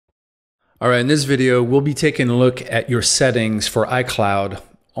All right, in this video, we'll be taking a look at your settings for iCloud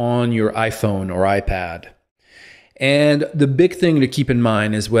on your iPhone or iPad. And the big thing to keep in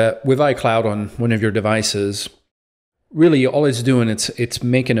mind is with iCloud on one of your devices, really all it's doing, it's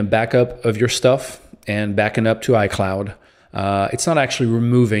making a backup of your stuff and backing up to iCloud. It's not actually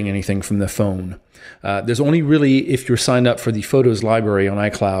removing anything from the phone. There's only really if you're signed up for the Photos library on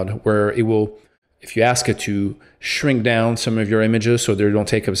iCloud where it will, if you ask it to, shrink down some of your images so they don't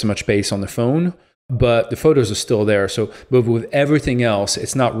take up so much space on the phone, but the photos are still there. So, but with everything else,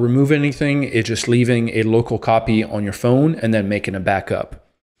 it's not removing anything, it's just leaving a local copy on your phone and then making a backup.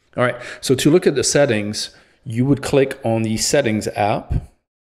 All right, so to look at the settings, you would click on the Settings app,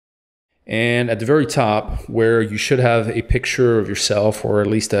 and at the very top, where you should have a picture of yourself or at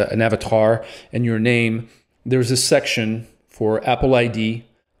least an avatar and your name, there's a section for Apple ID,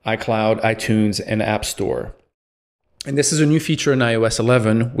 iCloud, iTunes, and App Store. And this is a new feature in iOS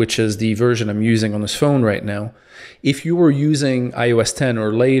 11, which is the version I'm using on this phone right now. If you were using iOS 10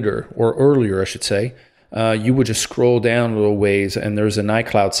 or later, or earlier, I should say, you would just scroll down a little ways and there's an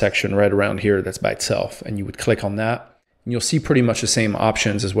iCloud section right around here that's by itself. And you would click on that and you'll see pretty much the same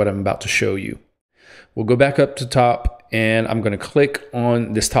options as what I'm about to show you. We'll go back up to top and I'm going to click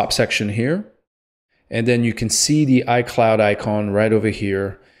on this top section here. And then you can see the iCloud icon right over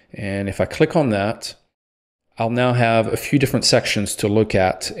here. And if I click on that, I'll now have a few different sections to look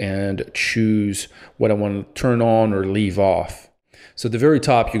at and choose what I want to turn on or leave off. So at the very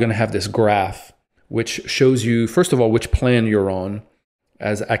top, you're going to have this graph, which shows you, first of all, which plan you're on.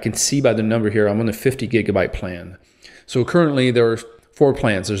 As I can see by the number here, I'm on the 50 gigabyte plan. So currently there are 4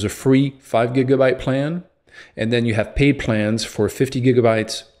 plans. There's a free 5 gigabyte plan, and then you have paid plans for 50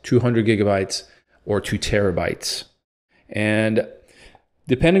 gigabytes, 200 gigabytes, or 2 terabytes. And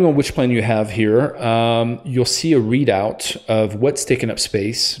depending on which plan you have here, you'll see a readout of what's taking up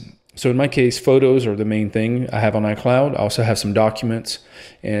space. So in my case, photos are the main thing I have on iCloud. I also have some documents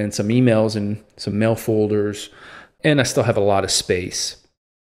and some emails and some mail folders, and I still have a lot of space.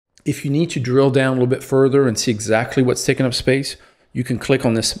 If you need to drill down a little bit further and see exactly what's taking up space, you can click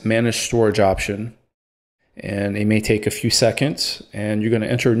on this Manage Storage option, and it may take a few seconds, and you're going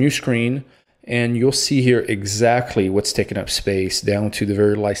to enter a new screen. And you'll see here exactly what's taking up space down to the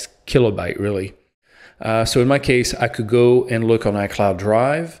very last kilobyte, really. So in my case, I could go and look on Icloud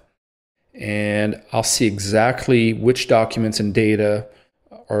Drive, and I'll see exactly which documents and data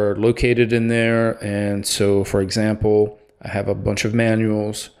are located in there. And so, for example, I have a bunch of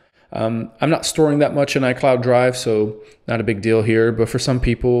manuals. I'm not storing that much in iCloud Drive, so not a big deal here. But for some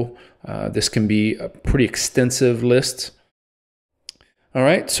people, this can be a pretty extensive list. All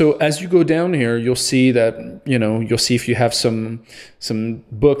right, so as you go down here, you'll see that, you'll see if you have some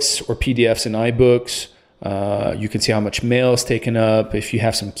books or PDFs in iBooks. You can see how much mail is taken up, if you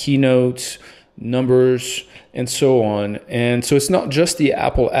have some keynotes, numbers, and so on. And so it's not just the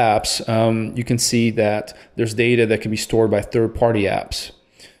Apple apps. You can see that there's data that can be stored by third-party apps,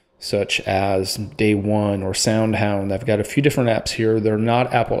 such as Day One or SoundHound. I've got a few different apps here. They're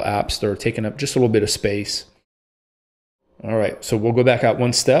not Apple apps. They're taking up just a little bit of space. All right, so we'll go back out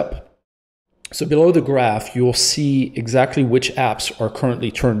one step. So below the graph, you'll see exactly which apps are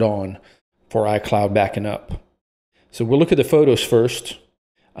currently turned on for iCloud backing up. So we'll look at the photos first.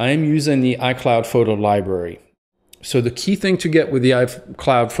 I am using the iCloud Photo Library. So the key thing to get with the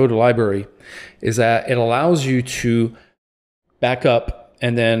iCloud Photo Library is that it allows you to back up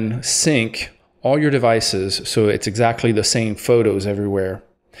and then sync all your devices so it's exactly the same photos everywhere.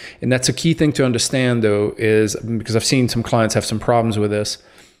 And that's a key thing to understand, though, is because I've seen some clients have some problems with this.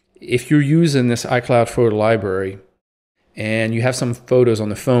 If you're using this iCloud Photo Library and you have some photos on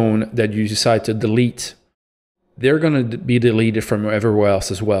the phone that you decide to delete, they're going to be deleted from everywhere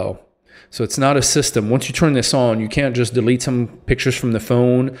else as well. So it's not a system. Once you turn this on, you can't just delete some pictures from the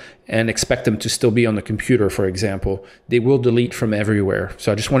phone and expect them to still be on the computer, for example. They will delete from everywhere.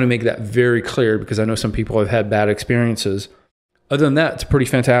 So I just want to make that very clear because I know some people have had bad experiences. Other than that, it's pretty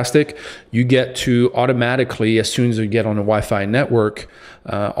fantastic. You get to automatically, as soon as you get on a Wi-Fi network,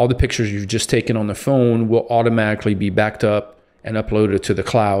 all the pictures you've just taken on the phone will automatically be backed up and uploaded to the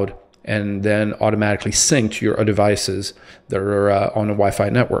cloud and then automatically synced to your other devices that are on a Wi-Fi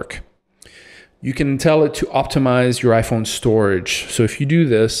network. You can tell it to optimize your iPhone storage. So if you do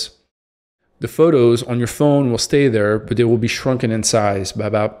this, the photos on your phone will stay there, but they will be shrunken in size by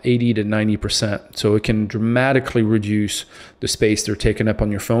about 80 to 90%. So it can dramatically reduce the space they're taking up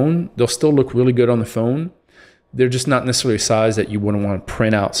on your phone. They'll still look really good on the phone. They're just not necessarily a size that you wouldn't want to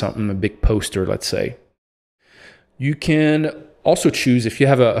print out something, a big poster, let's say. You can also choose, if you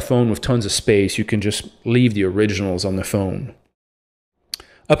have a phone with tons of space, you can just leave the originals on the phone.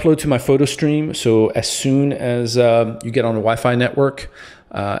 Upload to my photo stream. So as soon as you get on a Wi-Fi network,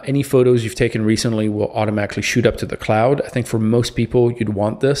 any photos you've taken recently will automatically shoot up to the cloud. I think for most people, you'd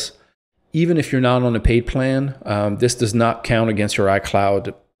want this. Even if you're not on a paid plan, this does not count against your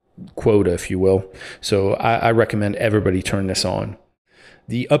iCloud quota, if you will. So I recommend everybody turn this on.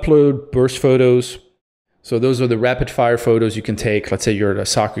 The upload burst photos. So those are the rapid fire photos you can take. Let's say you're at a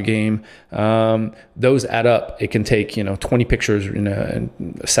soccer game. Those add up. It can take 20 pictures in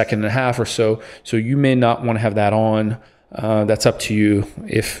a second and a half or so. So you may not want to have that on. That's up to you.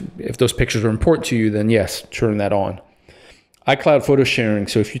 If those pictures are important to you, then yes, turn that on. iCloud photo sharing.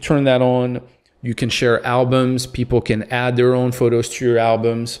 So if you turn that on, you can share albums. People can add their own photos to your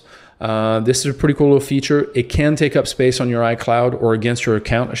albums. This is a pretty cool little feature. It can take up space on your iCloud or against your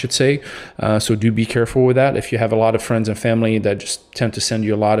account, I should say. So do be careful with that. If you have a lot of friends and family that just tend to send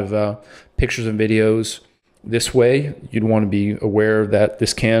you a lot of pictures and videos this way, you'd want to be aware that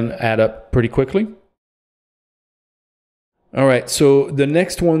this can add up pretty quickly. All right, so the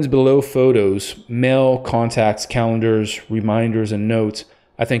next ones below photos, mail, contacts, calendars, reminders, and notes,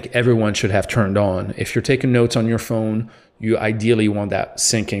 I think everyone should have turned on. If you're taking notes on your phone, you ideally want that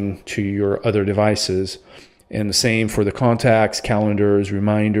syncing to your other devices. And the same for the contacts, calendars,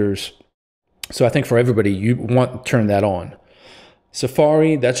 reminders. So I think for everybody, you want to turn that on.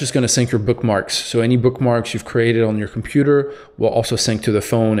 Safari, that's just going to sync your bookmarks. So any bookmarks you've created on your computer will also sync to the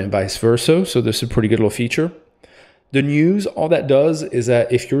phone and vice versa. So this is a pretty good little feature. The news, all that does is that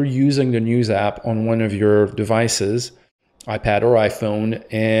if you're using the news app on one of your devices, iPad or iPhone,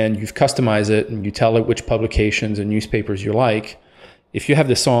 and you've customized it and you tell it which publications and newspapers you like, if you have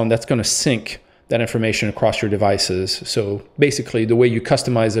this on, that's going to sync that information across your devices. So basically, the way you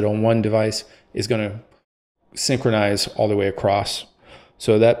customize it on one device is going to synchronize all the way across.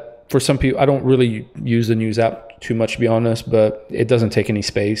 So that, for some people, I don't really use the news app too much, to be honest, but it doesn't take any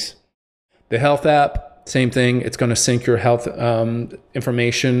space. The health app, same thing. It's going to sync your health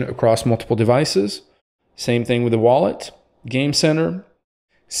information across multiple devices. Same thing with the wallet. Game Center.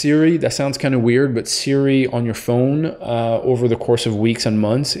 Siri, that sounds kind of weird, but Siri on your phone over the course of weeks and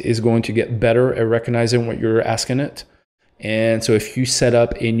months is going to get better at recognizing what you're asking it. And so if you set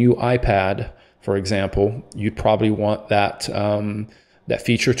up a new iPad, for example, you'd probably want that, that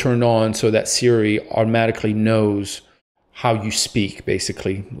feature turned on so that Siri automatically knows how you speak,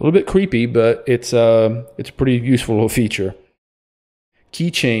 basically. A little bit creepy, but it's a pretty useful little feature.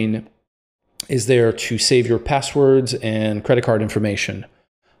 Keychain is there to save your passwords and credit card information.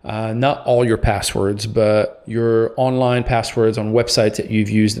 Not all your passwords, but your online passwords on websites that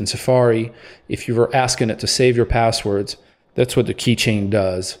you've used in Safari. If you were asking it to save your passwords, that's what the keychain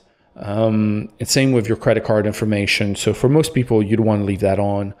does. And same with your credit card information. So for most people, you'd want to leave that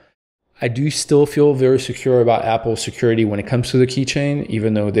on. I do still feel very secure about Apple's security when it comes to the keychain,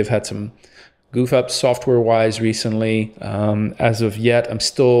 even though they've had some goof ups software-wise recently. As of yet, I'm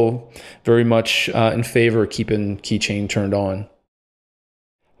still very much in favor of keeping keychain turned on.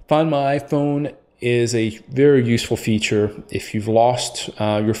 Find My iPhone is a very useful feature. If you've lost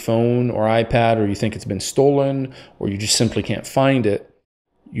your phone or iPad, or you think it's been stolen, or you just simply can't find it,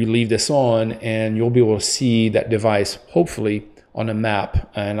 you leave this on and you'll be able to see that device, hopefully, on a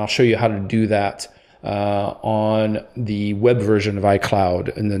map. And I'll show you how to do that on the web version of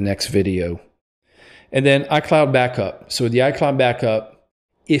iCloud in the next video. And then iCloud Backup. So the iCloud Backup,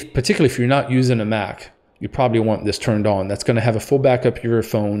 particularly if you're not using a Mac, you probably want this turned on. That's going to have a full backup of your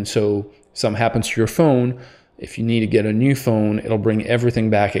phone. So if something happens to your phone, if you need to get a new phone, it'll bring everything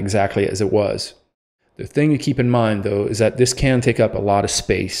back exactly as it was. The thing to keep in mind, though, is that this can take up a lot of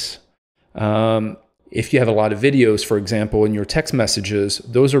space. If you have a lot of videos, for example, in your text messages,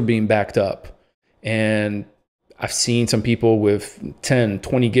 those are being backed up. And I've seen some people with 10,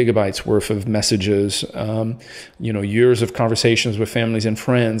 20 gigabytes worth of messages, years of conversations with families and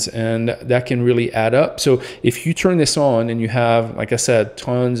friends, and that can really add up. So if you turn this on and you have, like I said,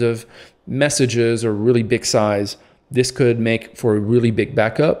 tons of messages or really big size, this could make for a really big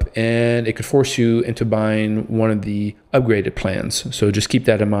backup, and it could force you into buying one of the upgraded plans. So just keep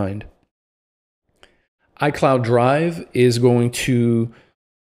that in mind. Icloud Drive is going to,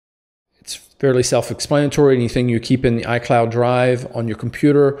 it's fairly self-explanatory. Anything you keep in the iCloud Drive on your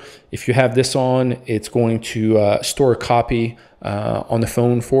computer, if you have this on, it's going to store a copy on the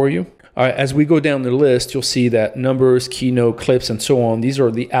phone for you. All right, as we go down the list, you'll see that Numbers, Keynote, Clips, and so on, these are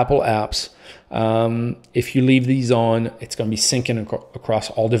the Apple apps. If you leave these on, it's going to be syncing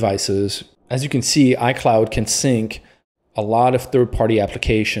across all devices. As you can see, iCloud can sync a lot of third-party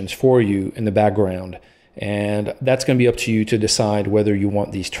applications for you in the background. And that's going to be up to you to decide whether you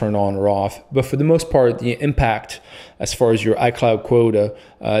want these turned on or off. But for the most part, the impact as far as your iCloud quota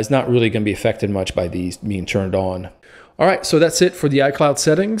is not really going to be affected much by these being turned on. All right, so that's it for the iCloud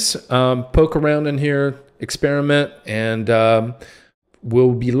settings. Poke around in here, experiment, and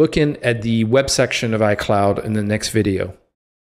we'll be looking at the web section of iCloud in the next video.